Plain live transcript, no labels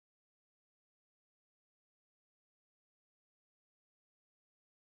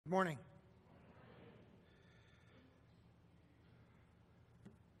Morning.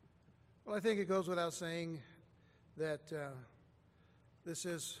 Well, I think it goes without saying that this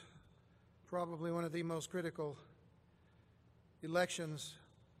is probably one of the most critical elections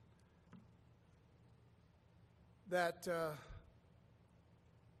that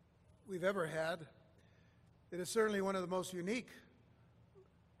we've ever had. It is certainly one of the most unique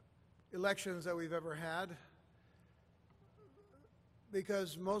elections that we've ever had,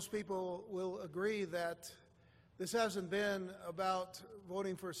 because most people will agree that this hasn't been about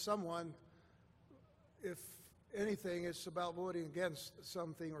voting for someone. If anything, it's about voting against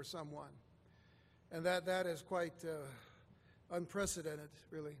something or someone. And that is quite unprecedented,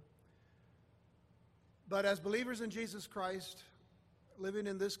 really. But as believers in Jesus Christ, living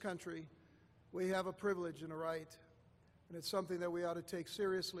in this country, we have a privilege and a right. And it's something that we ought to take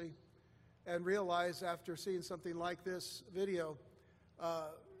seriously and realize, after seeing something like this video,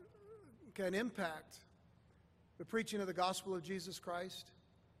 can impact the preaching of the gospel of Jesus Christ,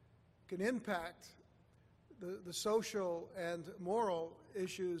 can impact the social and moral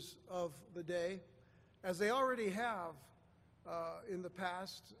issues of the day, as they already have in the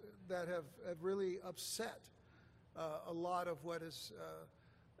past, that have really upset a lot of what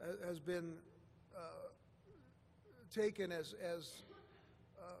has been taken as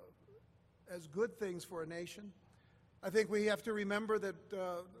good things for a nation. I think we have to remember that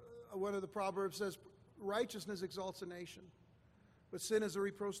one of the Proverbs says, righteousness exalts a nation, but sin is a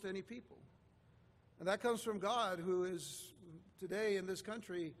reproach to any people. And that comes from God, who is today in this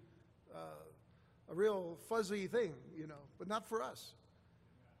country a real fuzzy thing, but not for us.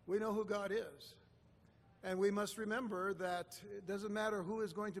 We know who God is. And we must remember that it doesn't matter who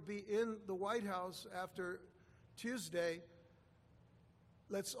is going to be in the White House after Tuesday.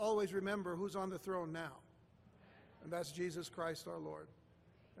 Let's always remember who's on the throne now. And that's Jesus Christ, our Lord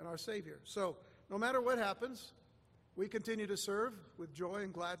and our Savior. So no matter what happens, we continue to serve with joy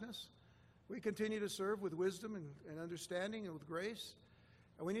and gladness. We continue to serve with wisdom and understanding and with grace.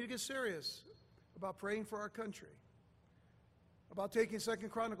 And we need to get serious about praying for our country, about taking 2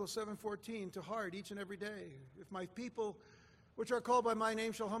 Chronicles 7:14 to heart each and every day. If my people, which are called by my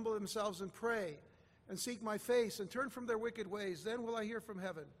name, shall humble themselves and pray and seek my face and turn from their wicked ways, then will I hear from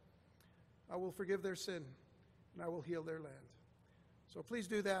heaven. I will forgive their sin and I will heal their land. So please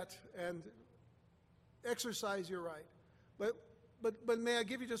do that and exercise your right. But may I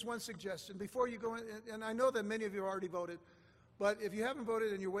give you just one suggestion before you go in, and I know that many of you already voted, but if you haven't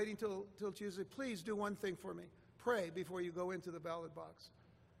voted and you're waiting till Tuesday, please do one thing for me. Pray before you go into the ballot box.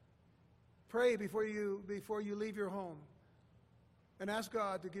 Pray before you leave your home, and ask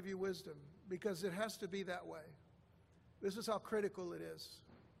God to give you wisdom, because it has to be that way. This is how critical it is.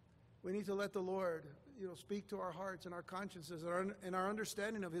 We need to let the Lord, speak to our hearts and our consciences and our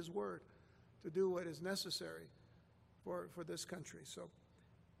understanding of His Word to do what is necessary for this country. So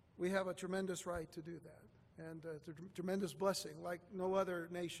we have a tremendous right to do that, and it's a tremendous blessing like no other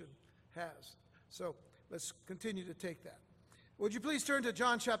nation has. So let's continue to take that. Would you please turn to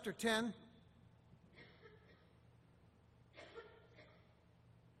John chapter 10?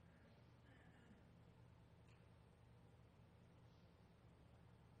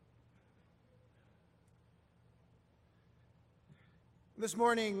 This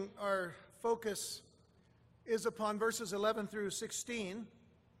morning, our focus is upon verses 11 through 16.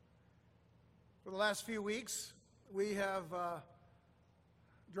 For the last few weeks, we have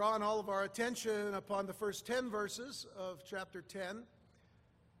drawn all of our attention upon the first 10 verses of chapter 10.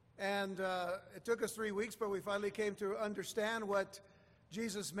 And it took us 3 weeks, but we finally came to understand what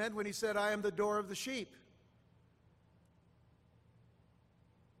Jesus meant when He said, I am the door of the sheep.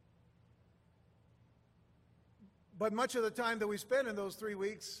 But much of the time that we spent in those 3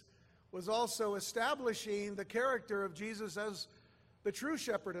 weeks was also establishing the character of Jesus as the true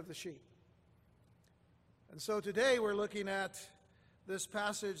shepherd of the sheep. And so today we're looking at this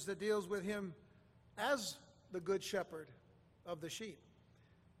passage that deals with Him as the good shepherd of the sheep.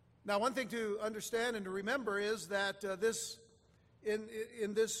 Now, one thing to understand and to remember is that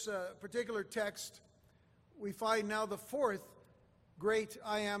in this particular text, we find now the fourth great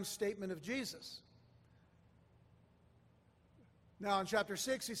I am statement of Jesus. Now, in chapter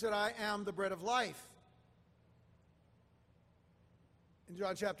 6, He said, I am the bread of life. In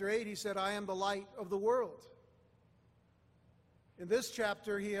John chapter 8, He said, I am the light of the world. In this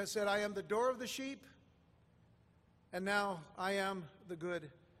chapter, He has said, I am the door of the sheep. And now, I am the good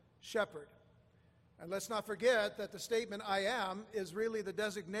shepherd. And let's not forget that the statement, I am, is really the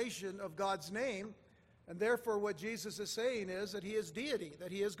designation of God's name. And therefore, what Jesus is saying is that He is deity,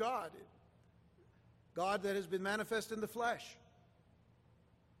 that He is God. God that has been manifest in the flesh.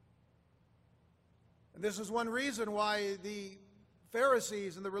 And this is one reason why the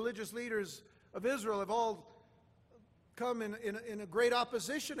Pharisees and the religious leaders of Israel have all come in a great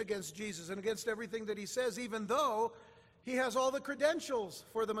opposition against Jesus and against everything that he says, even though he has all the credentials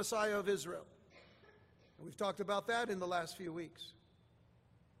for the Messiah of Israel. And we've talked about that in the last few weeks.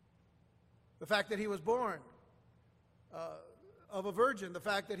 The fact that he was born of a virgin, the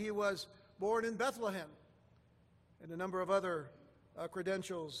fact that he was born in Bethlehem, and a number of other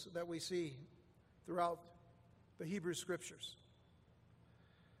credentials that we see throughout the Hebrew Scriptures.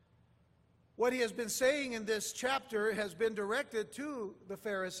 What he has been saying in this chapter has been directed to the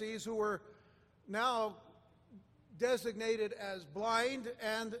Pharisees, who were now designated as blind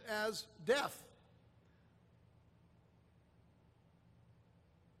and as deaf,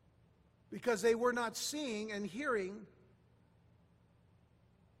 because they were not seeing and hearing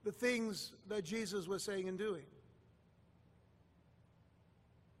the things that Jesus was saying and doing.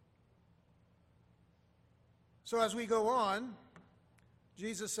 So as we go on,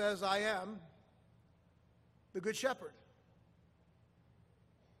 Jesus says, I am the good shepherd.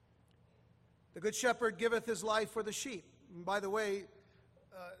 The good shepherd giveth his life for the sheep. And by the way,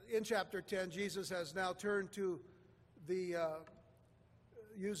 in chapter 10, Jesus has now turned to the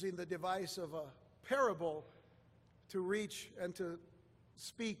using the device of a parable to reach and to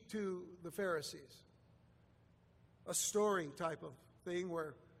speak to the Pharisees. A story type of thing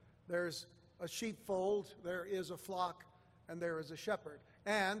where there's a sheepfold, there is a flock, and there is a shepherd.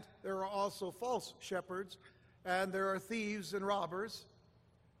 And there are also false shepherds, and there are thieves and robbers,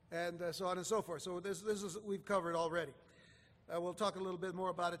 and so on and so forth. So this is we've covered already. We'll talk a little bit more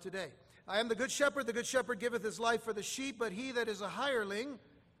about it today. I am the good shepherd giveth his life for the sheep, but he that is a hireling,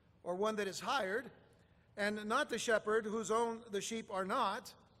 or one that is hired, and not the shepherd, whose own the sheep are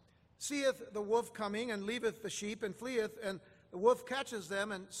not, seeth the wolf coming, and leaveth the sheep, and fleeth, and the wolf catches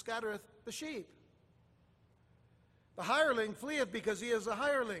them, and scattereth the sheep. The hireling fleeth because he is a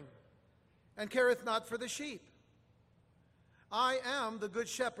hireling, and careth not for the sheep. I am the good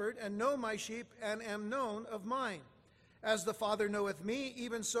shepherd, and know my sheep, and am known of mine. As the Father knoweth me,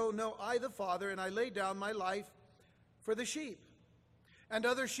 even so know I the Father, and I lay down my life for the sheep. And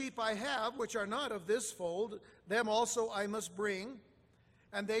other sheep I have, which are not of this fold, them also I must bring,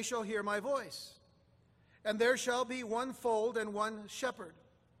 and they shall hear my voice. And there shall be one fold and one shepherd.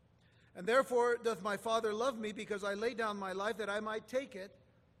 And therefore doth my Father love me, because I lay down my life that I might take it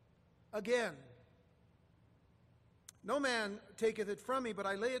again. No man taketh it from me, but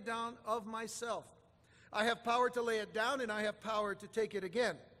I lay it down of myself. I have power to lay it down, and I have power to take it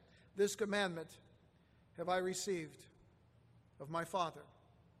again. This commandment have I received of my Father.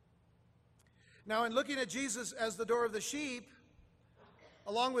 Now, in looking at Jesus as the door of the sheep,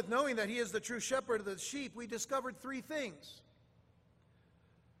 along with knowing that he is the true shepherd of the sheep, we discovered three things.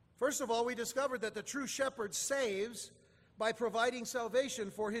 First of all, we discovered that the true shepherd saves by providing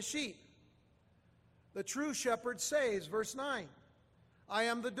salvation for his sheep. The true shepherd saves, verse 9. I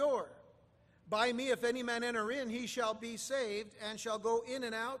am the door. By me, if any man enter in, he shall be saved, and shall go in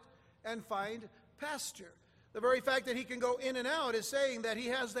and out and find pasture. The very fact that he can go in and out is saying that he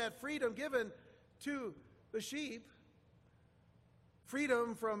has that freedom given to the sheep.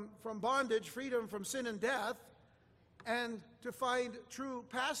 Freedom from bondage, freedom from sin and death, and to find true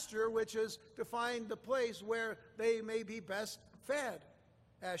pasture, which is to find the place where they may be best fed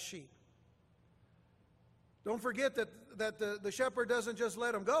as sheep. Don't forget that the shepherd doesn't just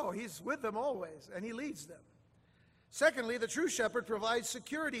let them go. He's with them always, and he leads them. Secondly, the true shepherd provides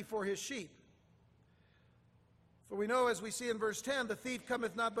security for his sheep. For we know, as we see in verse 10, the thief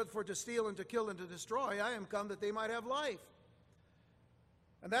cometh not but for to steal and to kill and to destroy. I am come that they might have life.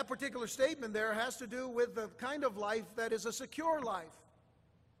 And that particular statement there has to do with the kind of life that is a secure life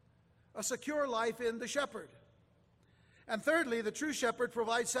in the shepherd. And thirdly, the true shepherd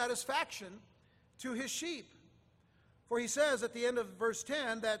provides satisfaction to his sheep. For he says at the end of verse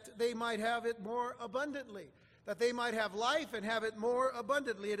 10 that they might have it more abundantly, that they might have life and have it more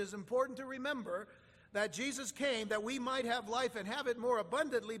abundantly. It is important to remember that Jesus came that we might have life and have it more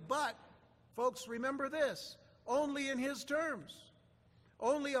abundantly, but, folks, remember this, only in his terms.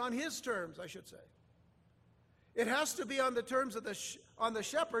 Only on his terms, I should say. It has to be on the terms of on the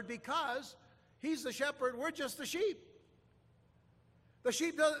shepherd, because he's the shepherd, we're just the sheep. The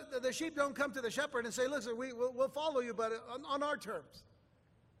sheep don't come to the shepherd and say, listen, we'll follow you, but on our terms,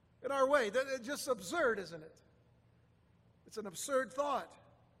 in our way. It's just absurd, isn't it? It's an absurd thought.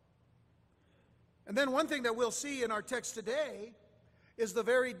 And then one thing that we'll see in our text today is the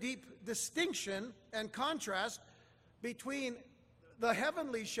very deep distinction and contrast between the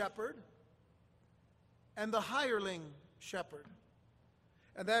heavenly shepherd and the hireling shepherd.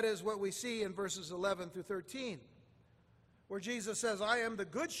 And that is what we see in verses 11 through 13, where Jesus says, I am the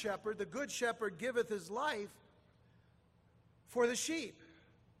good shepherd giveth his life for the sheep.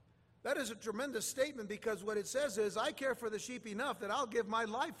 That is a tremendous statement, because what it says is, I care for the sheep enough that I'll give my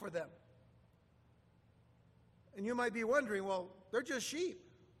life for them. And you might be wondering, well, they're just sheep.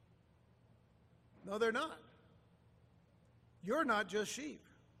 No, they're not. You're not just sheep.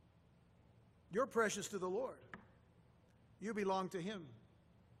 You're precious to the Lord. You belong to him.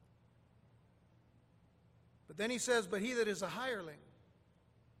 But then he says, but he that is a hireling.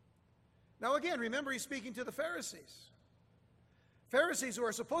 Now again, remember, he's speaking to the Pharisees. Pharisees who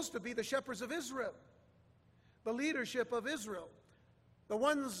are supposed to be the shepherds of Israel, the leadership of Israel, the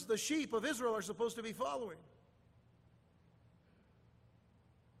ones the sheep of Israel are supposed to be following.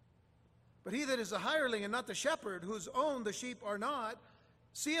 But he that is a hireling and not the shepherd, whose own the sheep are not,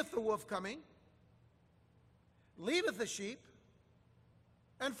 seeth the wolf coming, leaveth the sheep,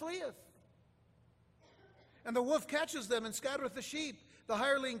 and fleeth. And the wolf catches them and scattereth the sheep. The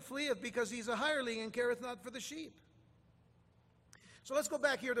hireling fleeth, because he's a hireling and careth not for the sheep. So let's go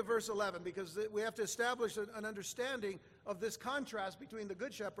back here to verse 11, because we have to establish an understanding of this contrast between the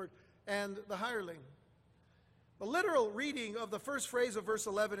good shepherd and the hireling. The literal reading of the first phrase of verse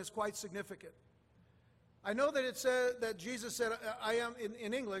 11 is quite significant. I know that it said that Jesus said, I am,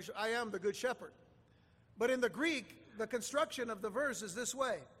 in English, I am the good shepherd. But in the Greek, the construction of the verse is this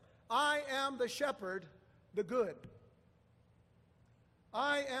way: I am the shepherd, the good.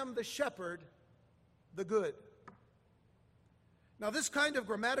 I am the shepherd, the good. Now, this kind of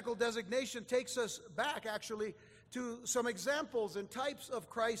grammatical designation takes us back, actually, to some examples and types of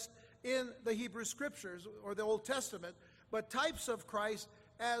Christ in the Hebrew Scriptures, or the Old Testament, but types of Christ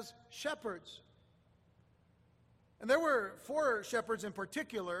as shepherds. And there were 4 shepherds in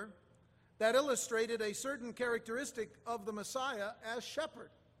particular that illustrated a certain characteristic of the Messiah as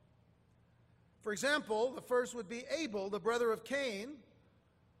shepherd. For example, the first would be Abel, the brother of Cain,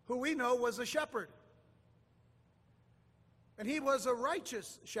 who we know was a shepherd. And he was a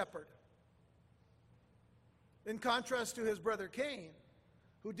righteous shepherd, in contrast to his brother Cain,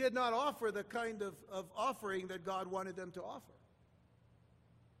 who did not offer the kind of offering that God wanted them to offer.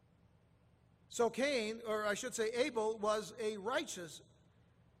 So Cain, or I should say Abel, was a righteous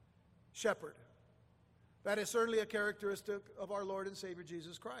shepherd. That is certainly a characteristic of our Lord and Savior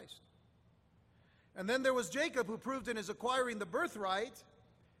Jesus Christ. And then there was Jacob, who proved in his acquiring the birthright,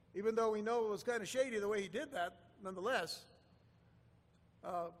 even though we know it was kind of shady the way he did that, nonetheless.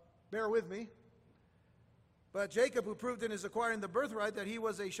 Bear with me. But Jacob, who proved in his acquiring the birthright that he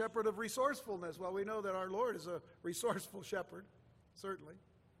was a shepherd of resourcefulness. Well, we know that our Lord is a resourceful shepherd, certainly.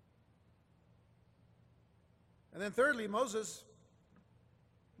 And then thirdly, Moses.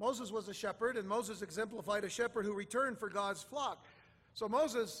 Moses was a shepherd, and Moses exemplified a shepherd who returned for God's flock. So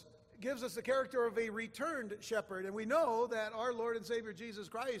Moses gives us the character of a returned shepherd, and we know that our Lord and Savior Jesus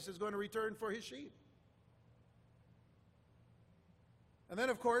Christ is going to return for his sheep. And then,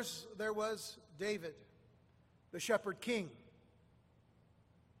 of course, there was David, the shepherd king.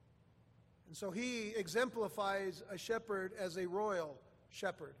 And so he exemplifies a shepherd as a royal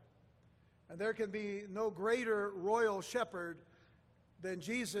shepherd. And there can be no greater royal shepherd than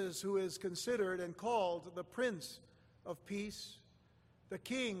Jesus, who is considered and called the Prince of Peace, the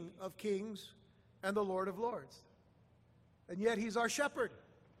King of Kings, and the Lord of Lords. And yet he's our shepherd.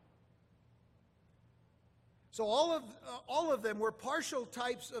 So all of them were partial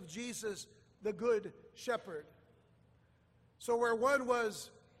types of Jesus, the Good Shepherd. So where one was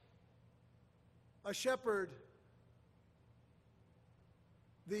a shepherd,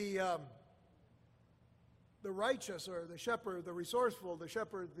 the righteous, or the shepherd, the resourceful, the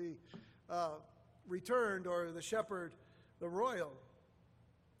shepherd, the returned, or the shepherd, the royal,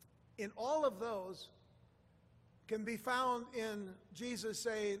 in all of those can be found in Jesus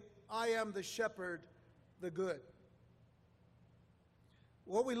saying, I am the shepherd, the good.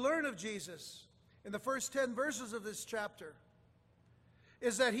 What we learn of Jesus in the first 10 verses of this chapter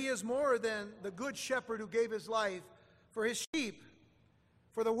is that he is more than the good shepherd who gave his life for his sheep.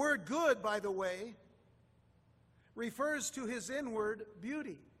 For the word good, by the way, refers to his inward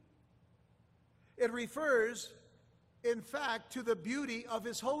beauty. It refers, in fact, to the beauty of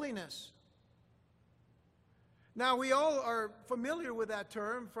his holiness. Now, we all are familiar with that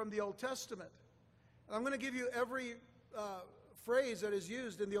term from the Old Testament. I'm going to give you every phrase that is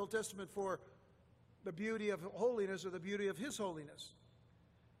used in the Old Testament for the beauty of holiness, or the beauty of his holiness.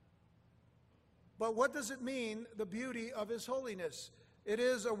 But what does it mean, the beauty of his holiness? It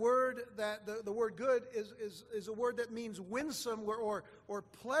is a word that, the word good is a word that means winsome, or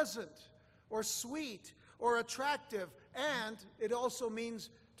pleasant, or sweet, or attractive, and it also means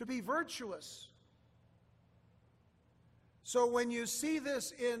to be virtuous. So when you see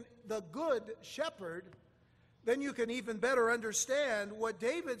this in the Good Shepherd, then you can even better understand what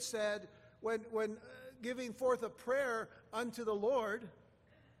David said when giving forth a prayer unto the Lord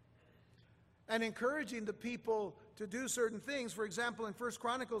and encouraging the people to do certain things. For example, in 1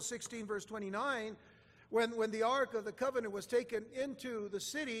 Chronicles 16, verse 29, when the Ark of the Covenant was taken into the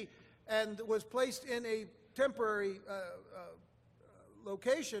city and was placed in a temporary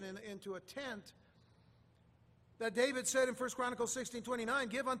location, into a tent, that David said in 1 Chronicles 16:29,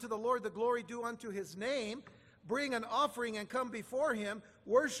 give unto the Lord the glory due unto his name, bring an offering and come before him,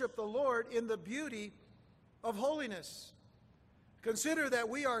 worship the Lord in the beauty of holiness. Consider that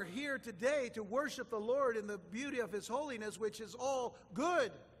we are here today to worship the Lord in the beauty of his holiness, which is all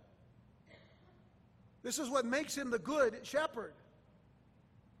good. This is what makes him the Good Shepherd.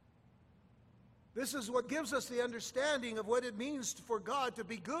 This is what gives us the understanding of what it means for God to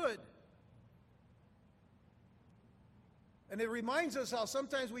be good. And it reminds us how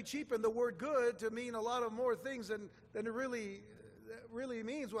sometimes we cheapen the word good to mean a lot of more things than it really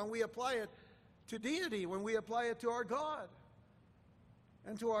means when we apply it to deity, when we apply it to our God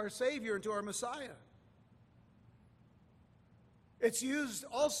and to our Savior and to our Messiah. It's used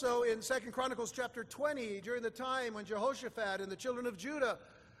also in 2 Chronicles chapter 20 during the time when Jehoshaphat and the children of Judah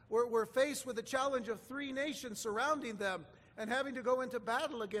were faced with the challenge of 3 nations surrounding them and having to go into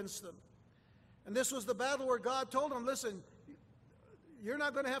battle against them. And this was the battle where God told them, listen, you're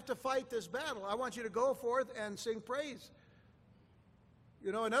not going to have to fight this battle. I want you to go forth and sing praise.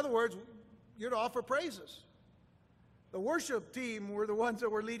 You know, in other words, you're to offer praises. The worship team were the ones that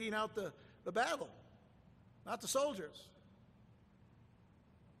were leading out the battle, not the soldiers.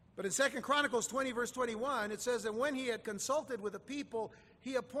 But in 2 Chronicles 20, verse 21, it says, and when he had consulted with the people,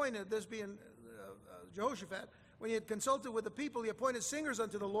 he appointed, this being Jehoshaphat, when he had consulted with the people, he appointed singers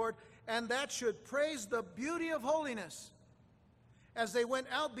unto the Lord, and that should praise the beauty of holiness, as they went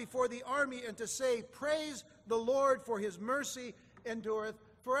out before the army, and to say, praise the Lord, for his mercy endureth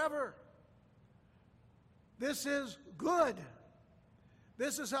forever. This is good.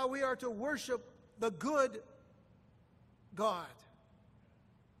 This is how we are to worship the good God.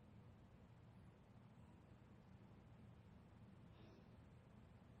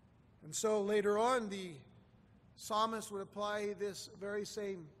 And so later on, the psalmist would apply this very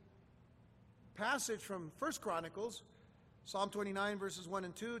same passage from 1 Chronicles, Psalm 29, verses 1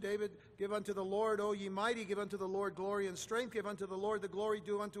 and 2, David, give unto the Lord, O ye mighty, give unto the Lord glory and strength, give unto the Lord the glory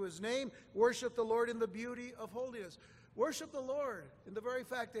due unto his name, worship the Lord in the beauty of holiness. Worship the Lord in the very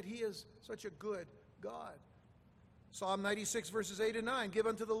fact that he is such a good God. Psalm 96, verses 8 and 9, give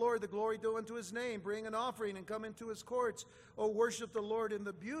unto the Lord the glory due unto his name, bring an offering and come into his courts. O worship the Lord in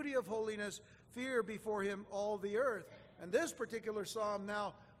the beauty of holiness, fear before him all the earth. And this particular psalm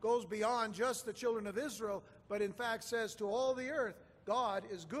now goes beyond just the children of Israel, but in fact says to all the earth, God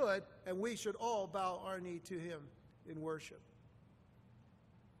is good, and we should all bow our knee to him in worship.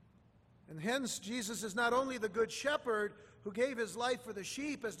 And hence, Jesus is not only the good shepherd who gave his life for the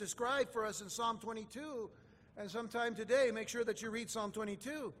sheep, as described for us in Psalm 22, and sometime today, make sure that you read Psalm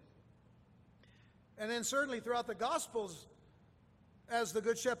 22. And then certainly throughout the Gospels, as the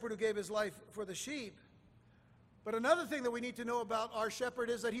good shepherd who gave his life for the sheep. But another thing that we need to know about our shepherd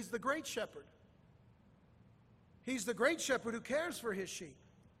is that he's the great shepherd. He's the great shepherd who cares for his sheep.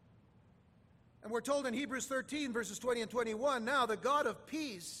 And we're told in Hebrews 13, verses 20 and 21, now the God of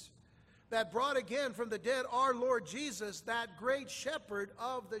peace that brought again from the dead our Lord Jesus, that great shepherd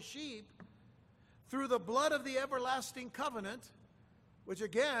of the sheep, through the blood of the everlasting covenant, which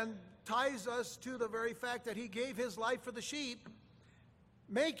again ties us to the very fact that he gave his life for the sheep,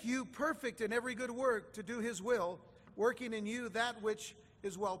 make you perfect in every good work to do his will, working in you that which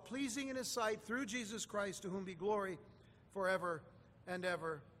is well-pleasing in his sight, through Jesus Christ, to whom be glory forever and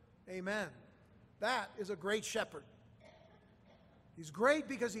ever. Amen. That is a great shepherd. He's great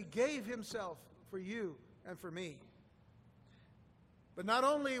because he gave himself for you and for me. But not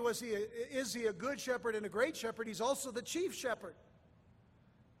only is he a good shepherd and a great shepherd, he's also the chief shepherd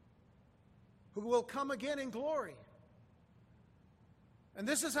who will come again in glory. And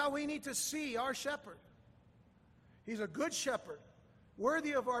this is how we need to see our shepherd. He's a good shepherd,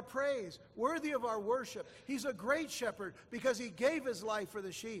 worthy of our praise, worthy of our worship. He's a great shepherd because he gave his life for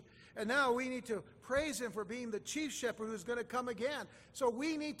the sheep. And now we need to praise him for being the chief shepherd who's going to come again. So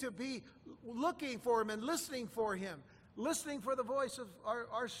we need to be looking for him and listening for him, listening for the voice of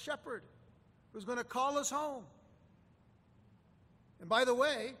our shepherd who's going to call us home. And by the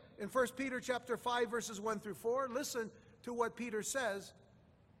way, in 1 Peter chapter 5, verses 1 through 4, listen to what Peter says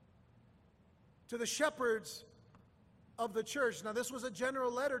to the shepherds of the church. Now, this was a general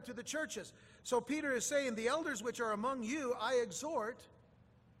letter to the churches. So Peter is saying, the elders which are among you, I exhort.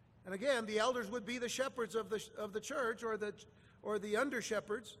 And again, the elders would be the shepherds of the church, or the under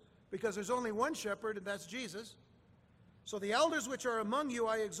shepherds, because there's only one shepherd, and that's Jesus. So the elders which are among you,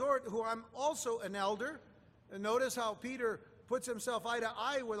 I exhort, who I'm also an elder. And notice how Peter puts himself eye to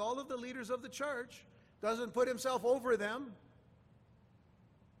eye with all of the leaders of the church, doesn't put himself over them.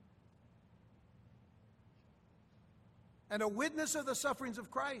 And a witness of the sufferings of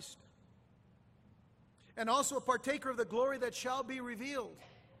Christ, and also a partaker of the glory that shall be revealed.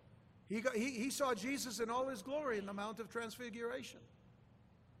 He saw Jesus in all his glory in the Mount of Transfiguration.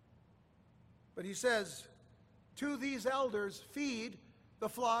 But he says, to these elders feed the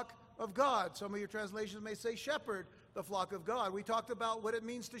flock of God. Some of your translations may say shepherd the flock of God. We talked about what it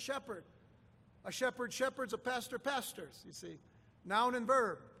means to shepherd. A shepherd shepherds, a pastor pastors, you see. Noun and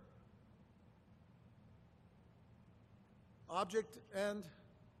verb. Object and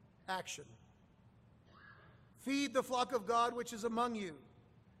action. Feed the flock of God which is among you,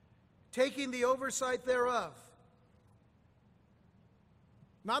 taking the oversight thereof,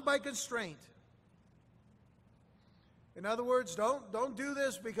 not by constraint. In other words, don't do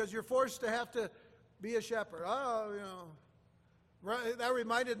this because you're forced to have to be a shepherd. Oh, you know, that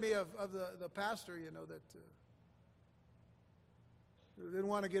reminded me of the pastor, you know, that didn't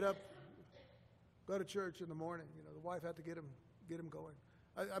want to get up, go to church in the morning. You know, the wife had to get him going.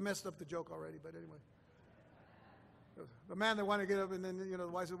 I messed up the joke already, but anyway. The man that wanted to get up, and then, you know,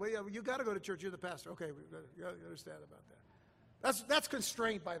 the wife said, well, yeah, you got to go to church. You're the pastor. Okay, you understand about that. That's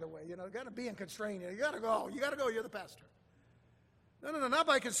constraint, by the way. You know, you got to be in constraint. You got to go. You got to go. You're the pastor. No, not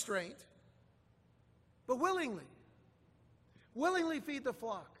by constraint, but willingly. Willingly feed the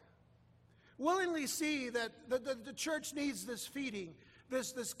flock. Willingly see that the church needs this feeding,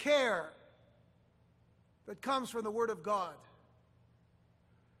 this care that comes from the Word of God.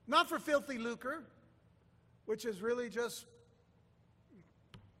 Not for filthy lucre, which is really just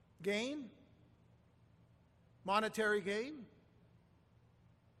gain, monetary gain,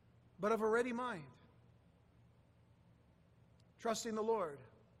 but of a ready mind, trusting the Lord.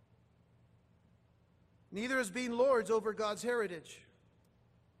 Neither as being lords over God's heritage,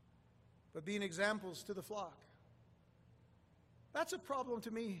 but being examples to the flock. That's a problem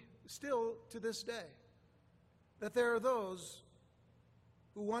to me still to this day, that there are those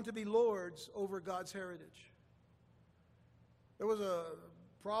who want to be lords over God's heritage. There was a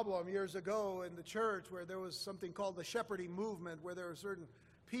problem years ago in the church where there was something called the shepherding movement, where there were certain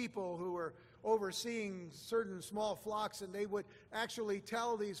people who were overseeing certain small flocks, and they would actually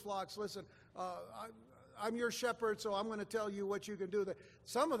tell these flocks, listen, I'm your shepherd, so I'm going to tell you what you can do.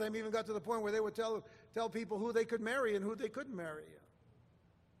 Some of them even got to the point where they would tell people who they could marry and who they couldn't marry.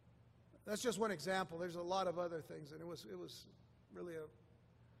 That's just one example. There's a lot of other things, and it was really a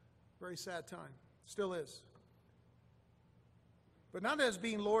very sad time. Still is. But not as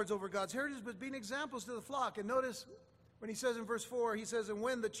being lords over God's heritage, but being examples to the flock. And notice when he says in verse 4, he says, and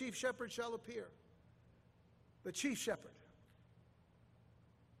when the chief shepherd shall appear. The chief shepherd.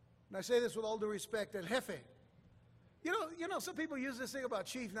 And I say this with all due respect, and Jefe. You know, some people use this thing about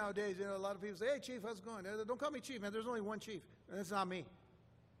chief nowadays. You know, a lot of people say, hey, chief, how's it going? Don't call me chief, man. There's only one chief, and it's not me.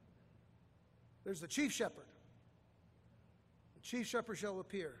 There's the chief shepherd. The chief shepherd shall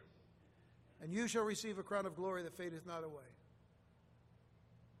appear, and you shall receive a crown of glory that fadeth not away.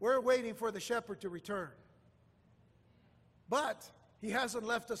 We're waiting for the shepherd to return. But he hasn't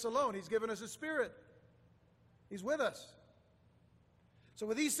left us alone. He's given us his Spirit. He's with us. So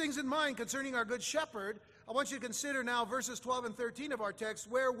with these things in mind concerning our good shepherd, I want you to consider now verses 12 and 13 of our text,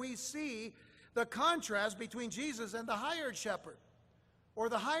 where we see the contrast between Jesus and the hired shepherd, or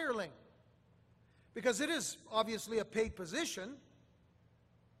the hireling. Because it is obviously a paid position,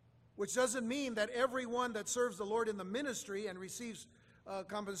 which doesn't mean that everyone that serves the Lord in the ministry and receives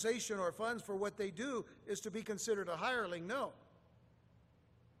compensation or funds for what they do is to be considered a hireling. No.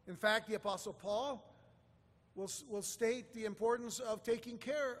 In fact, the Apostle Paul will state the importance of taking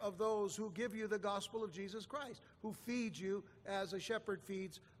care of those who give you the gospel of Jesus Christ, who feed you as a shepherd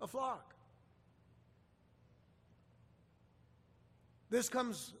feeds a flock. This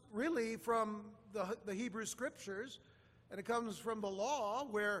comes really from the Hebrew Scriptures, and it comes from the law,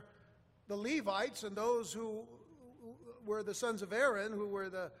 where the Levites and those who were the sons of Aaron, who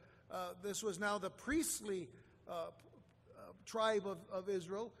were this was now the priestly tribe of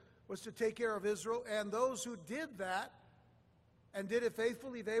Israel, was to take care of Israel, and those who did that and did it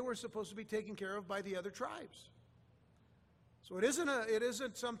faithfully, they were supposed to be taken care of by the other tribes. So it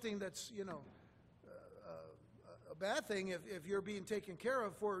isn't something that's, bad thing if you're being taken care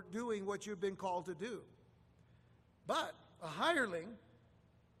of for doing what you've been called to do. But a hireling,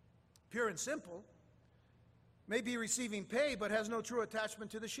 pure and simple, may be receiving pay but has no true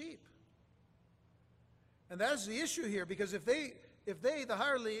attachment to the sheep. And that's the issue here, because if they the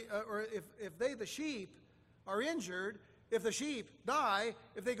hireling, or if they the sheep are injured, if the sheep die,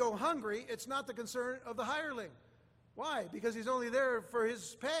 if they go hungry, it's not the concern of the hireling. Why? Because he's only there for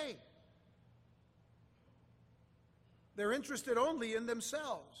his pay. They're interested only in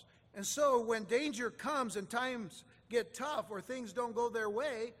themselves. And so when danger comes and times get tough or things don't go their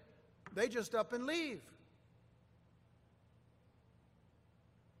way, they just up and leave.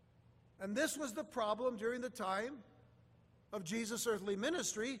 And this was the problem during the time of Jesus' earthly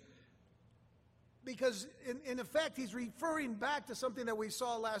ministry, because in effect he's referring back to something that we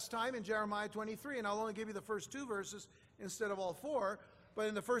saw last time in Jeremiah 23, and I'll only give you the first 2 verses instead of all 4. But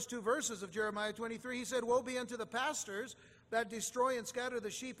in the first 2 verses of Jeremiah 23, he said, "Woe be unto the pastors that destroy and scatter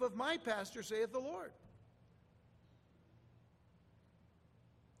the sheep of my pasture, saith the Lord."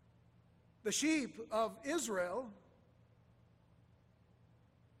 The sheep of Israel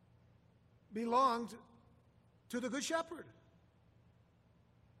belonged to the Good Shepherd.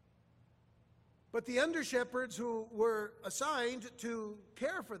 But the under-shepherds who were assigned to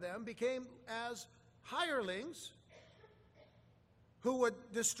care for them became as hirelings who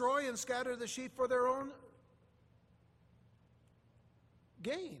would destroy and scatter the sheep for their own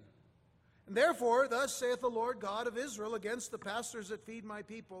gain. And therefore, thus saith the Lord God of Israel against the pastors that feed my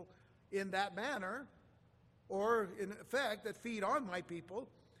people in that manner, or in effect, that feed on my people,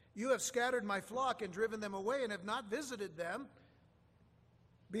 you have scattered my flock and driven them away and have not visited them.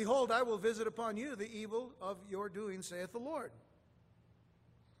 Behold, I will visit upon you the evil of your doing, saith the Lord.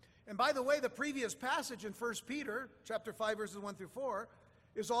 And by the way, the previous passage in 1 Peter chapter 5, verses 1 through 4,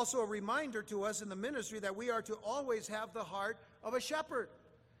 is also a reminder to us in the ministry that we are to always have the heart of a shepherd.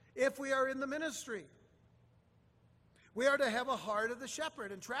 If we are in the ministry, we are to have a heart of the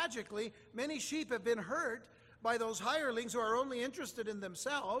shepherd. And tragically, many sheep have been hurt by those hirelings who are only interested in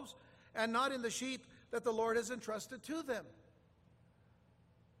themselves and not in the sheep that the Lord has entrusted to them.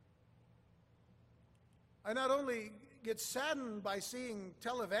 I not only get saddened by seeing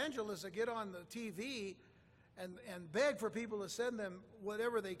televangelists that get on the TV and beg for people to send them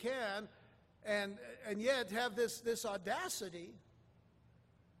whatever they can, and yet have this audacity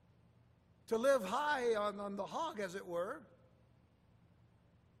to live high on the hog, as it were,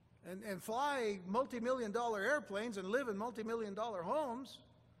 and fly multi-million-dollar airplanes and live in multi-million-dollar homes,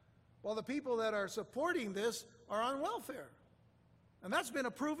 while the people that are supporting this are on welfare. And that's been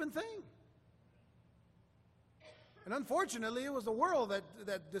a proven thing. And unfortunately, it was the world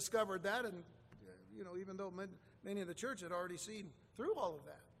that discovered that, and even though many of the church had already seen through all of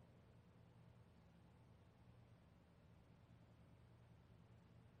that.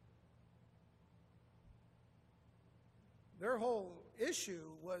 Their whole issue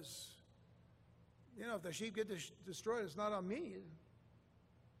was, if the sheep get destroyed, it's not on me.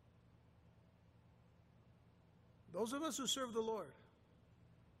 Those of us who serve the Lord,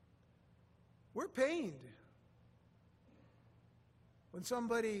 we're pained when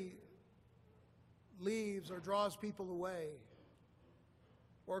somebody leaves or draws people away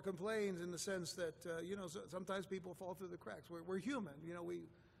or complains in the sense that, sometimes people fall through the cracks. We're human.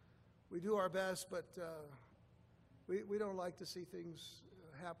 We do our best, but we don't like to see things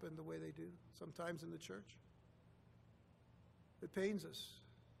happen the way they do sometimes in the church. It pains us,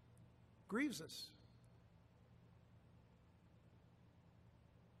 grieves us.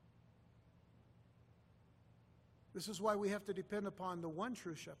 This is why we have to depend upon the one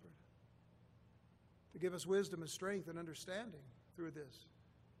true shepherd to give us wisdom and strength and understanding through this.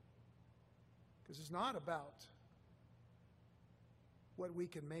 Because it's not about what we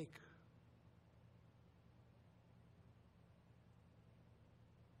can make.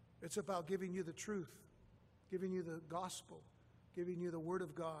 It's about giving you the truth, giving you the gospel, giving you the Word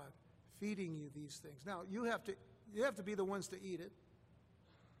of God, feeding you these things. Now, you have to be the ones to eat it,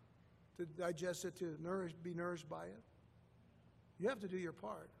 to digest it, to be nourished by it. You have to do your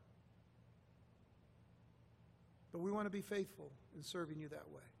part. But we want to be faithful in serving you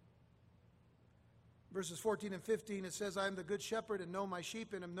that way. Verses 14 and 15, it says, I am the good shepherd and know my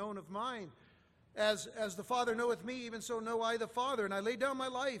sheep and am known of mine. As the Father knoweth me, even so know I the Father, and I lay down my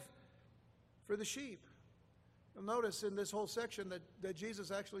life for the sheep. You'll notice in this whole section that Jesus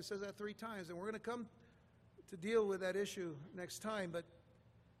actually says that 3 times, and we're going to come to deal with that issue next time. But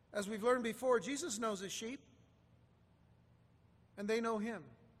as we've learned before, Jesus knows his sheep, and they know him.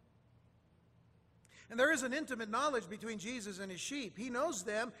 And there is an intimate knowledge between Jesus and his sheep. He knows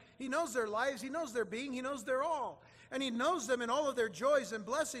them, he knows their lives, he knows their being, he knows their all. And he knows them in all of their joys and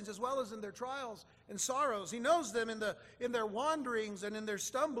blessings as well as in their trials and sorrows. He knows them in their wanderings and in their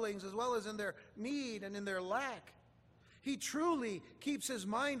stumblings as well as in their need and in their lack. He truly keeps his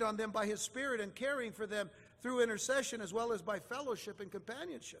mind on them by his Spirit and caring for them through intercession as well as by fellowship and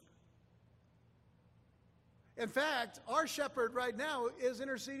companionship. In fact, our shepherd right now is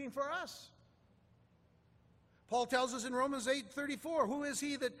interceding for us. Paul tells us in Romans 8:34, who is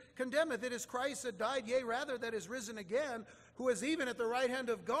he that condemneth? It is Christ that died, yea, rather that is risen again, who is even at the right hand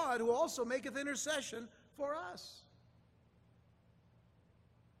of God, who also maketh intercession for us.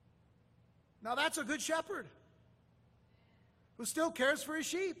 Now that's a good shepherd who still cares for his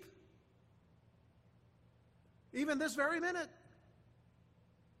sheep, even this very minute.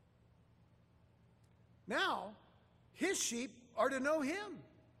 Now, his sheep are to know him.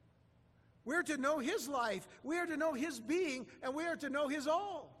 We're to know his life. We are to know his being, and we are to know his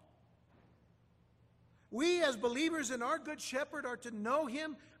all. We as believers in our good shepherd are to know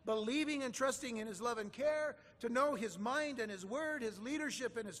him, believing and trusting in his love and care, to know his mind and his word, his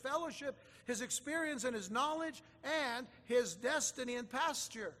leadership and his fellowship, his experience and his knowledge, and his destiny and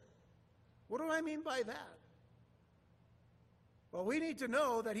pasture. What do I mean by that? Well, we need to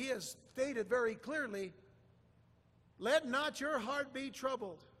know that he has stated very clearly, let not your heart be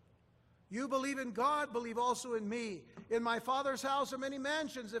troubled. You believe in God, believe also in me. In my Father's house are many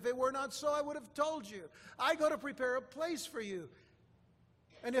mansions. If it were not so, I would have told you. I go to prepare a place for you.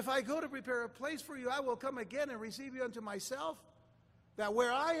 And if I go to prepare a place for you, I will come again and receive you unto myself, that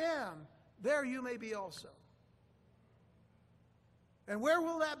where I am, there you may be also. And where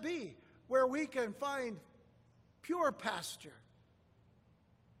will that be? Where we can find pure pasture.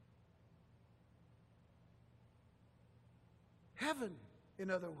 Heaven, in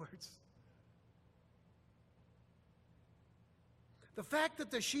other words. The fact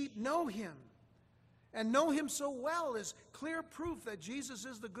that the sheep know him and know him so well is clear proof that Jesus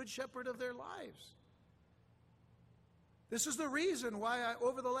is the good shepherd of their lives. This is the reason why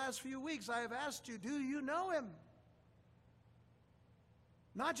over the last few weeks I have asked you, do you know him?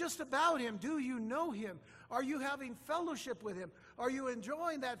 Not just about him, do you know him? Are you having fellowship with him? Are you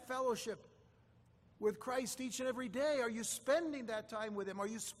enjoying that fellowship with Christ each and every day? Are you spending that time with him? Are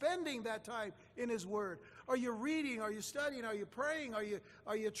you spending that time in his word? Are you reading? Are you studying? Are you praying?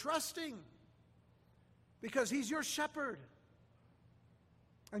 Are you trusting? Because he's your shepherd.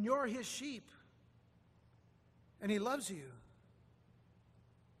 And you're his sheep. And he loves you.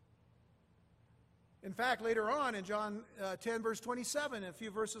 In fact, later on in John 10, verse 27, a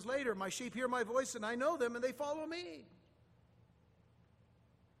few verses later, my sheep hear my voice and I know them and they follow me.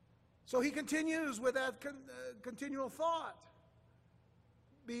 So he continues with that continual thought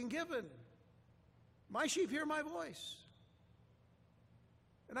being given. My sheep hear my voice,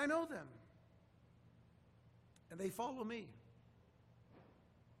 and I know them, and they follow me.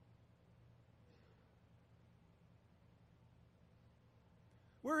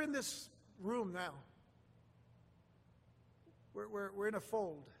 We're in this room now. We're in a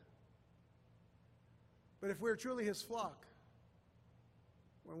fold. But if we're truly his flock,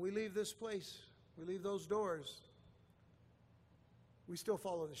 when we leave this place, we leave those doors, we still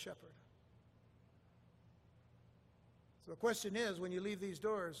follow the shepherd. So the question is, when you leave these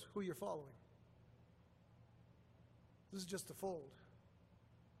doors, who you're following? This is just a fold.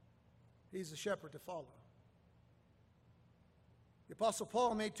 He's the shepherd to follow. The Apostle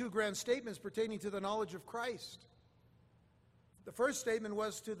Paul made two grand statements pertaining to the knowledge of Christ. The first statement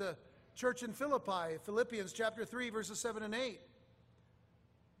was to the church in Philippi, Philippians chapter 3, verses 7 and 8.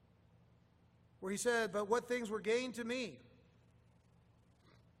 Where he said, but what things were gained to me,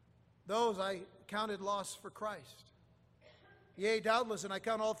 those I counted loss for Christ. Yea, doubtless, and I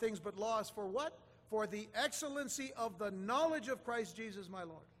count all things but loss. For what? For the excellency of the knowledge of Christ Jesus my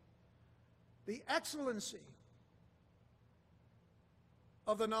Lord. The excellency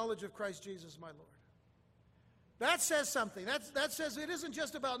of the knowledge of Christ Jesus my Lord. That says something. That says it isn't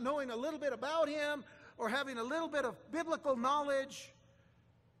just about knowing a little bit about him or having a little bit of biblical knowledge.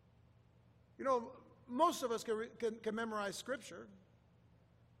 You know, most of us can memorize Scripture.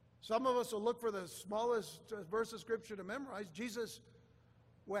 Some of us will look for the smallest verse of Scripture to memorize. Jesus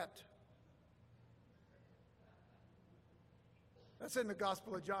wept. That's in the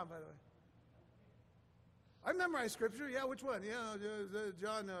Gospel of John, by the way. I memorized Scripture. Yeah, which one? Yeah,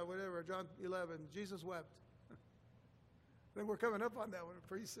 John, whatever, John 11. Jesus wept. I think we're coming up on that one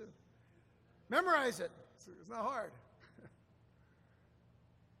pretty soon. Memorize it. It's not hard.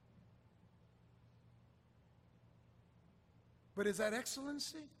 But is that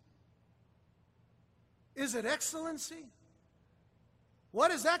excellency? Is it excellency?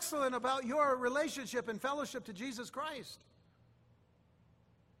 What is excellent about your relationship and fellowship to Jesus Christ?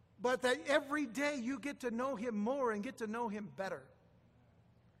 But that every day you get to know Him more and get to know Him better.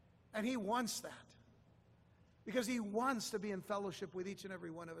 And He wants that. Because He wants to be in fellowship with each and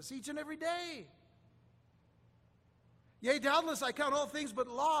every one of us, each and every day. Yea, doubtless I count all things but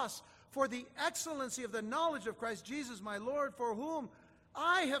loss for the excellency of the knowledge of Christ Jesus my Lord, for whom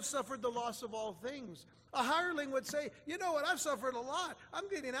I have suffered the loss of all things. A hireling would say, you know what, I've suffered a lot. I'm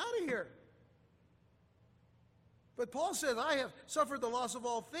getting out of here. But Paul says, I have suffered the loss of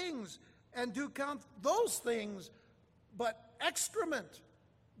all things, and do count those things but excrement,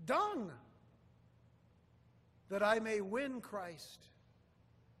 dung, that I may win Christ.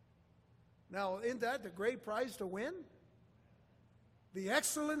 Now, isn't that the great prize to win? The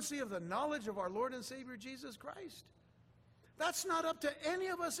excellency of the knowledge of our Lord and Savior Jesus Christ. That's not up to any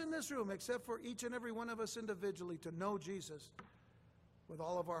of us in this room, except for each and every one of us individually, to know Jesus with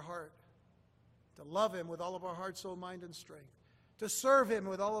all of our heart, to love Him with all of our heart, soul, mind, and strength, to serve Him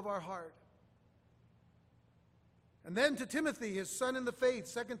with all of our heart. And then to Timothy, his son in the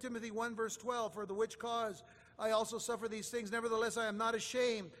faith, 2 Timothy 1 verse 12, for the which cause I also suffer these things. Nevertheless, I am not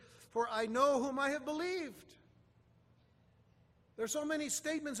ashamed, for I know whom I have believed. There are so many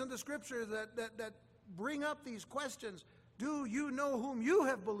statements in the Scripture that bring up these questions. Do you know whom you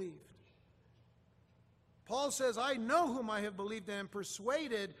have believed? Paul says, I know whom I have believed and am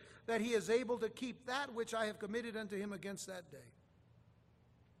persuaded that He is able to keep that which I have committed unto Him against that day.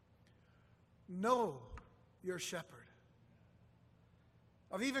 Know your shepherd.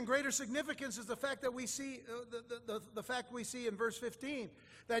 Of even greater significance is the fact that we see the fact we see in verse 15,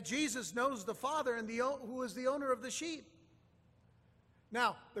 that Jesus knows the Father and who is the owner of the sheep.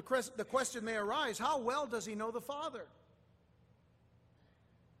 Now, the question may arise, how well does He know the Father?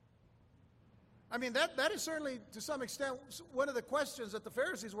 I mean, that is certainly, to some extent, one of the questions that the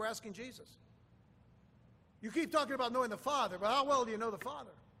Pharisees were asking Jesus. You keep talking about knowing the Father, but how well do you know the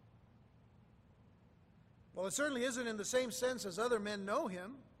Father? Well, it certainly isn't in the same sense as other men know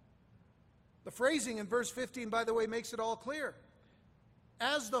Him. The phrasing in verse 15, by the way, makes it all clear.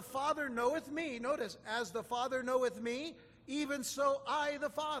 As the Father knoweth me, notice, as the Father knoweth me, even so I the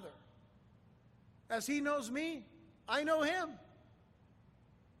Father. As He knows me, I know Him.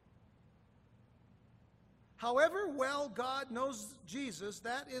 However well God knows Jesus,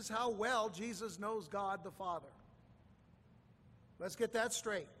 that is how well Jesus knows God the Father. Let's get that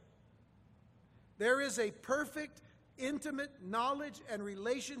straight. There is a perfect, intimate knowledge and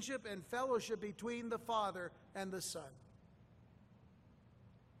relationship and fellowship between the Father and the Son.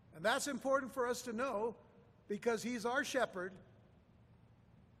 And that's important for us to know because He's our shepherd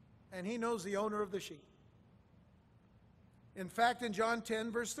and He knows the owner of the sheep. In fact, in John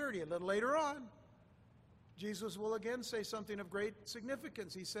 10, verse 30, a little later on, Jesus will again say something of great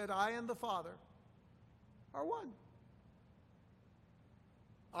significance. He said, I and the Father are one.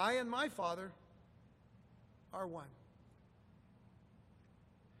 I and my Father are one.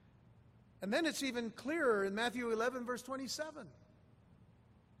 And then it's even clearer in Matthew 11, verse 27.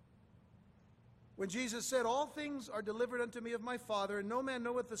 When Jesus said, all things are delivered unto me of my Father, and no man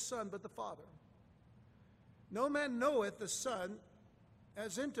knoweth the Son but the Father. No man knoweth the Son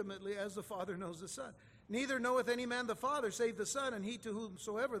as intimately as the Father knows the Son. Neither knoweth any man the Father save the Son, and he to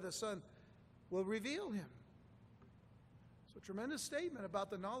whomsoever the Son will reveal Him. It's a tremendous statement about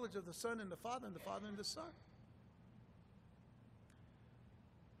the knowledge of the Son and the Father and the Son.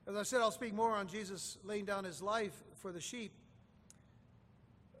 As I said, I'll speak more on Jesus laying down His life for the sheep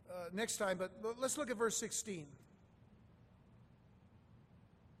next time, but let's look at verse 16.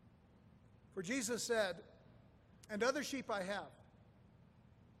 For Jesus said, and other sheep I have,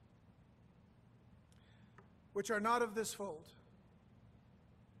 which are not of this fold.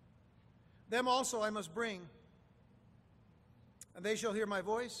 Them also I must bring, and they shall hear my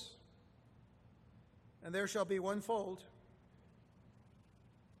voice, and there shall be one fold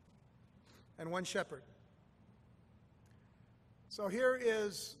and one shepherd. So here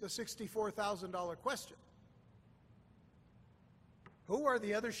is the $64,000 question. Who are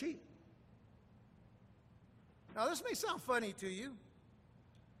the other sheep? Now, this may sound funny to you,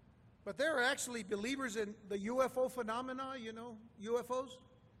 but there are actually believers in the UFO phenomena, you know, UFOs,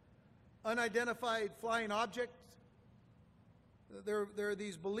 unidentified flying objects. There are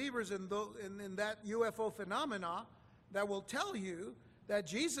these believers in that UFO phenomena that will tell you that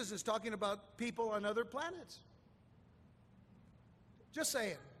Jesus is talking about people on other planets. Just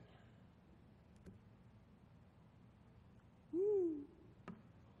saying. Woo.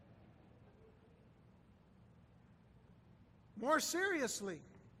 More seriously,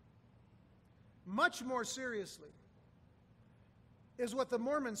 much more seriously, is what the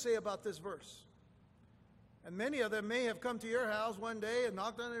Mormons say about this verse. And many of them may have come to your house one day and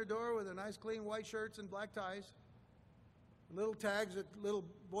knocked on their door with their nice clean white shirts and black ties, little tags that little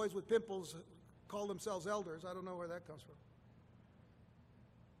boys with pimples call themselves elders. I don't know where that comes from.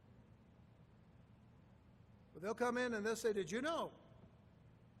 But they'll come in and they'll say, did you know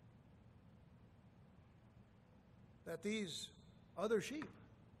that these other sheep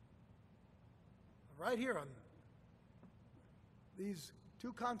are right here on these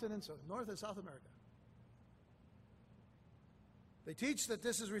two continents of North and South America? They teach that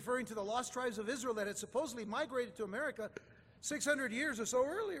this is referring to the lost tribes of Israel that had supposedly migrated to America 600 years or so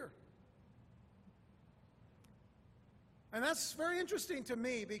earlier. And that's very interesting to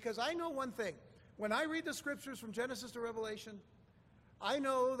me, because I know one thing. When I read the scriptures from Genesis to Revelation, I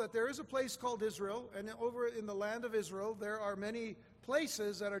know that there is a place called Israel, and over in the land of Israel there are many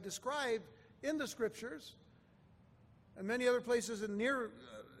places that are described in the scriptures, and many other places in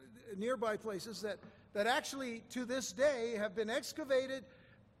nearby places that actually to this day have been excavated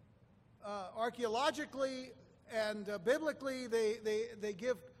archaeologically and biblically. They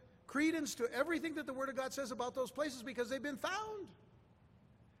give credence to everything that the Word of God says about those places because they've been found.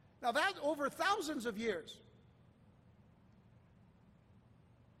 Now that over thousands of years.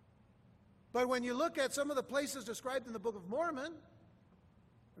 But when you look at some of the places described in the Book of Mormon,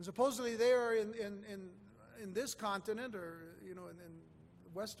 and supposedly they are in this continent, or in the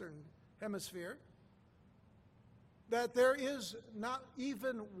Western Hemisphere, that there is not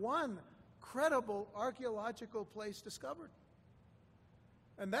even one credible archaeological place discovered.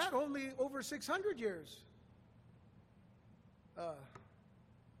 And that only over 600 years.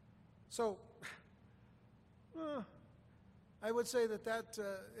 I would say that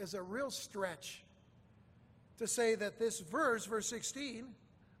is a real stretch to say that this verse 16,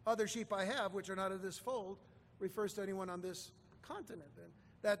 other sheep I have, which are not of this fold, refers to anyone on this continent. And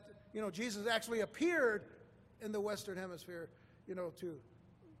that, Jesus actually appeared in the Western Hemisphere, to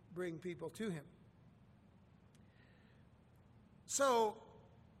bring people to him. So,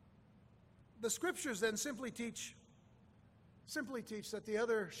 the scriptures then simply teach that the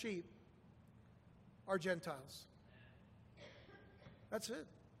other sheep are Gentiles. That's it.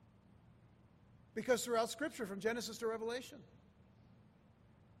 Because throughout Scripture, from Genesis to Revelation,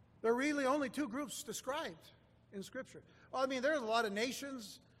 there are really only two groups described in Scripture. Well, there's a lot of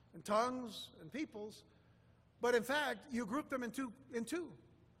nations and tongues and peoples, but in fact, you group them in two.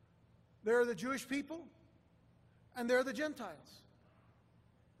 There are the Jewish people, and there are the Gentiles.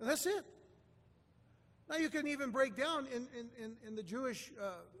 And that's it. Now, you can even break down in the Jewish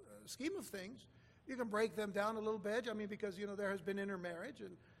scheme of things. You can break them down a little bit. Because there has been intermarriage,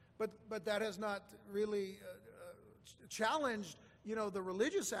 but that has not really challenged the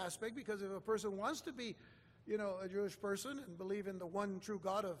religious aspect. Because if a person wants to be a Jewish person and believe in the one true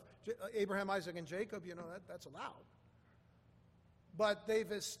God of Abraham, Isaac, and Jacob, that's allowed. But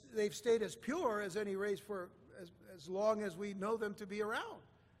they've stayed as pure as any race for as long as we know them to be around.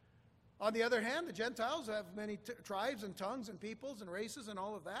 On the other hand, the Gentiles have many tribes and tongues and peoples and races and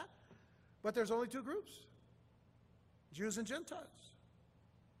all of that. But there's only two groups, Jews and Gentiles.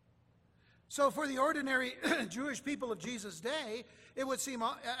 So for the ordinary Jewish people of Jesus' day, it would seem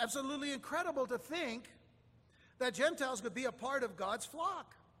absolutely incredible to think that Gentiles could be a part of God's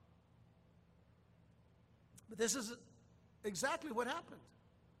flock. But this is exactly what happened.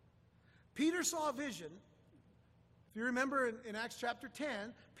 Peter saw a vision. If you remember in Acts chapter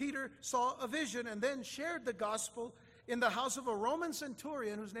 10, Peter saw a vision and then shared the gospel in the house of a Roman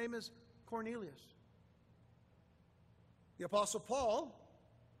centurion whose name is Cornelius. The Apostle Paul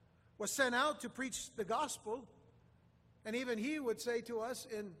was sent out to preach the gospel, and even he would say to us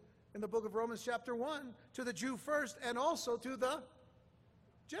in the book of Romans chapter 1, to the Jew first and also to the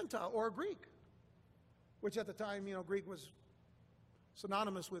Gentile or Greek, which at the time, Greek was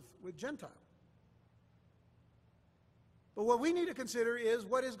synonymous with Gentile. But what we need to consider is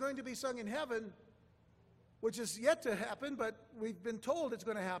what is going to be sung in heaven, which is yet to happen, but we've been told it's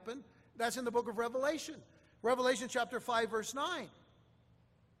going to happen. That's in the book of Revelation. Revelation chapter 5, verse 9.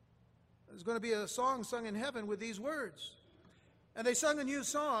 There's going to be a song sung in heaven with these words. And they sung a new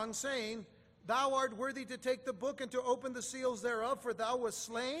song, saying, "Thou art worthy to take the book and to open the seals thereof, for thou wast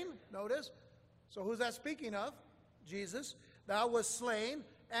slain." Notice. So who's that speaking of? Jesus. "Thou wast slain,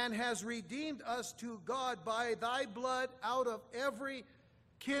 and has redeemed us to God by thy blood out of every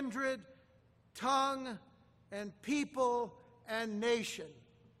kindred, tongue, and people and nation."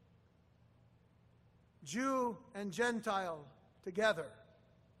 Jew and Gentile together.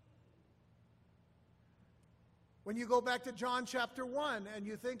 When you go back to John chapter 1 and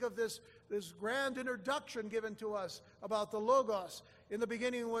you think of this grand introduction given to us about the Logos. In the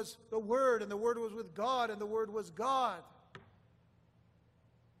beginning was the Word, and the Word was with God, and the Word was God.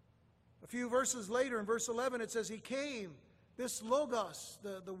 A few verses later, in verse 11, it says, He came, this Logos,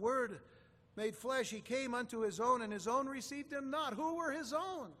 the Word made flesh, He came unto His own, and His own received Him not. Who were His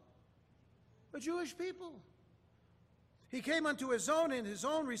own? The Jewish people. He came unto His own, and His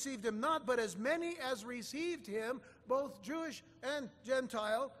own received Him not, but as many as received Him, both Jewish and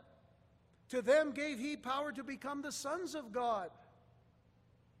Gentile, to them gave He power to become the sons of God,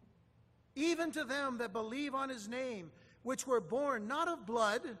 even to them that believe on His name, which were born not of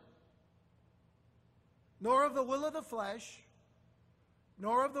blood, nor of the will of the flesh,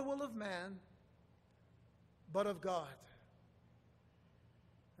 nor of the will of man, but of God.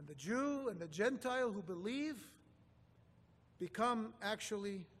 And the Jew and the Gentile who believe become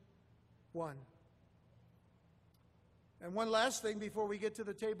actually one. And one last thing before we get to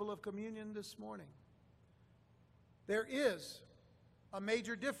the table of communion this morning. There is a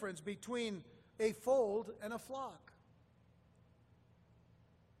major difference between a fold and a flock.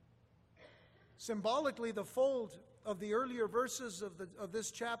 Symbolically, the fold of the earlier verses of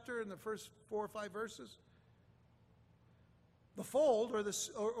this chapter, in the first 4 or 5 verses, the fold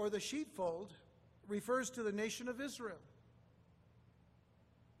or the sheepfold refers to the nation of Israel.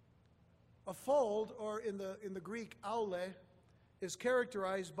 A fold, or in the Greek, aule, is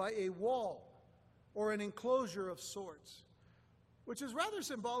characterized by a wall or an enclosure of sorts, which is rather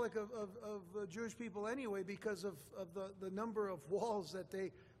symbolic of Jewish people anyway, because of the number of walls that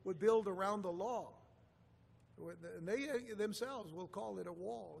they would build around the law. And they themselves will call it a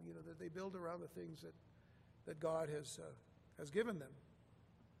wall, that they build around the things that God has given them.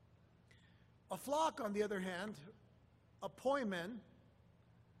 A flock, on the other hand, a poimen,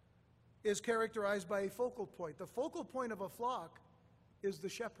 is characterized by a focal point. The focal point of a flock is the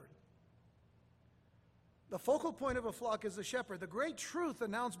shepherd. The focal point of a flock is the shepherd. The great truth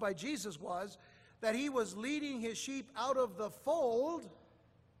announced by Jesus was that He was leading His sheep out of the fold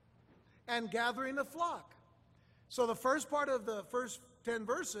and gathering the flock. So the first part of the first 10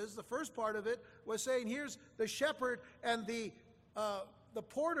 verses, the first part of it was saying, here's the shepherd, and the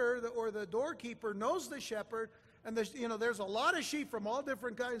porter or the doorkeeper knows the shepherd. And there's a lot of sheep from all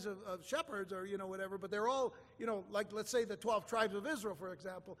different kinds of shepherds, or whatever, but they're all, like, let's say the 12 tribes of Israel, for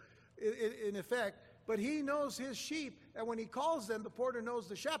example, in effect. But he knows his sheep, and when he calls them, the porter knows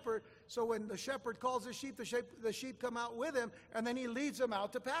the shepherd. So when the shepherd calls the sheep come out with him, and then he leads them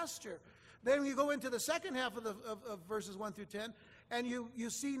out to pasture. Then you go into the second half of verses 1 through 10, and you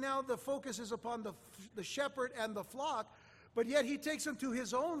see now the focus is upon the shepherd and the flock, but yet he takes them to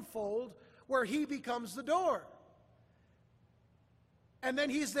his own fold, where he becomes the door. And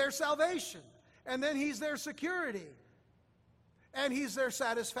then He's their salvation. And then He's their security. And He's their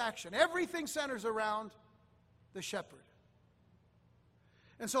satisfaction. Everything centers around the shepherd.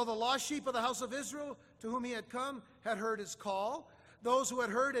 And so the lost sheep of the house of Israel, to whom He had come, had heard His call. Those who had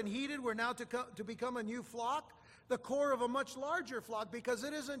heard and heeded were now to become a new flock, the core of a much larger flock, because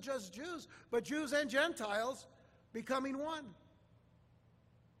it isn't just Jews, but Jews and Gentiles becoming one.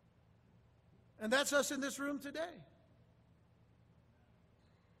 And that's us in this room today.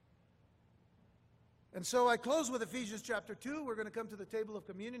 And so I close with Ephesians chapter 2. We're going to come to the table of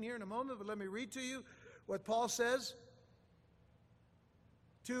communion here in a moment, but let me read to you what Paul says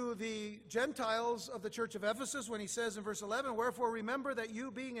to the Gentiles of the church of Ephesus when he says in verse 11, "Wherefore remember that you,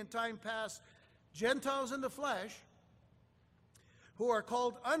 being in time past Gentiles in the flesh, who are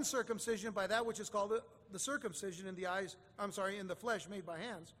called uncircumcision by that which is called the circumcision in the flesh made by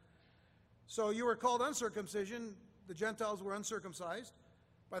hands." So you were called uncircumcision, the Gentiles were uncircumcised,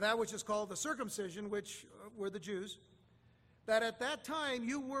 by that which is called the circumcision, which were the Jews, that at that time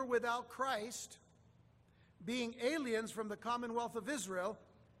you were without Christ, being aliens from the commonwealth of Israel,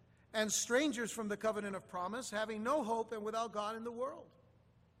 and strangers from the covenant of promise, having no hope and without God in the world.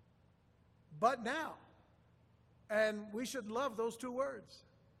 But now, and we should love those two words,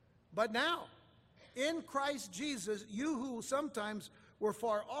 but now, in Christ Jesus, you who sometimes were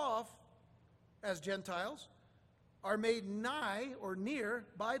far off as Gentiles, are made nigh or near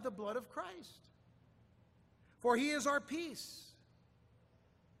by the blood of Christ. For He is our peace.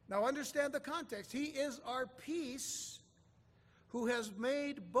 Now understand the context. He is our peace, who has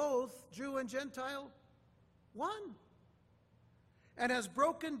made both Jew and Gentile one, and has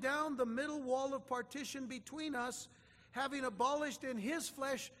broken down the middle wall of partition between us, having abolished in His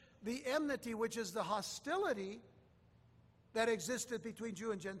flesh the enmity, which is the hostility that existed between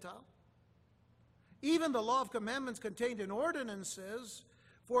Jew and Gentile. Even the law of commandments contained in ordinances,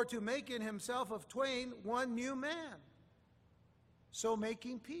 for to make in himself of twain one new man, so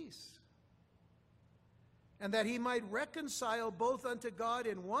making peace, and that he might reconcile both unto God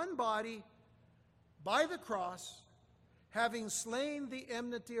in one body by the cross, having slain the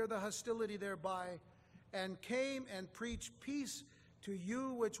enmity or the hostility thereby, and came and preached peace to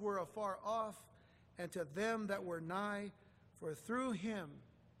you which were afar off, and to them that were nigh. For through him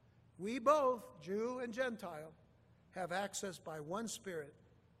we both, Jew and Gentile, have access by one Spirit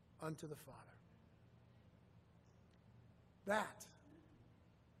unto the Father. That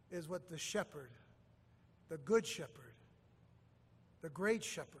is what the shepherd, the good shepherd, the great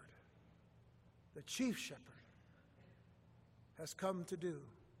shepherd, the chief shepherd has come to do.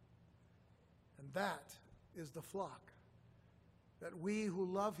 And that is the flock that we who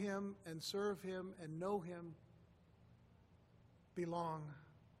love him and serve him and know him belong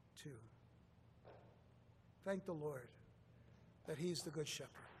to. Thank the Lord that he's the good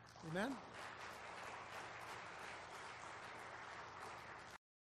shepherd. Amen?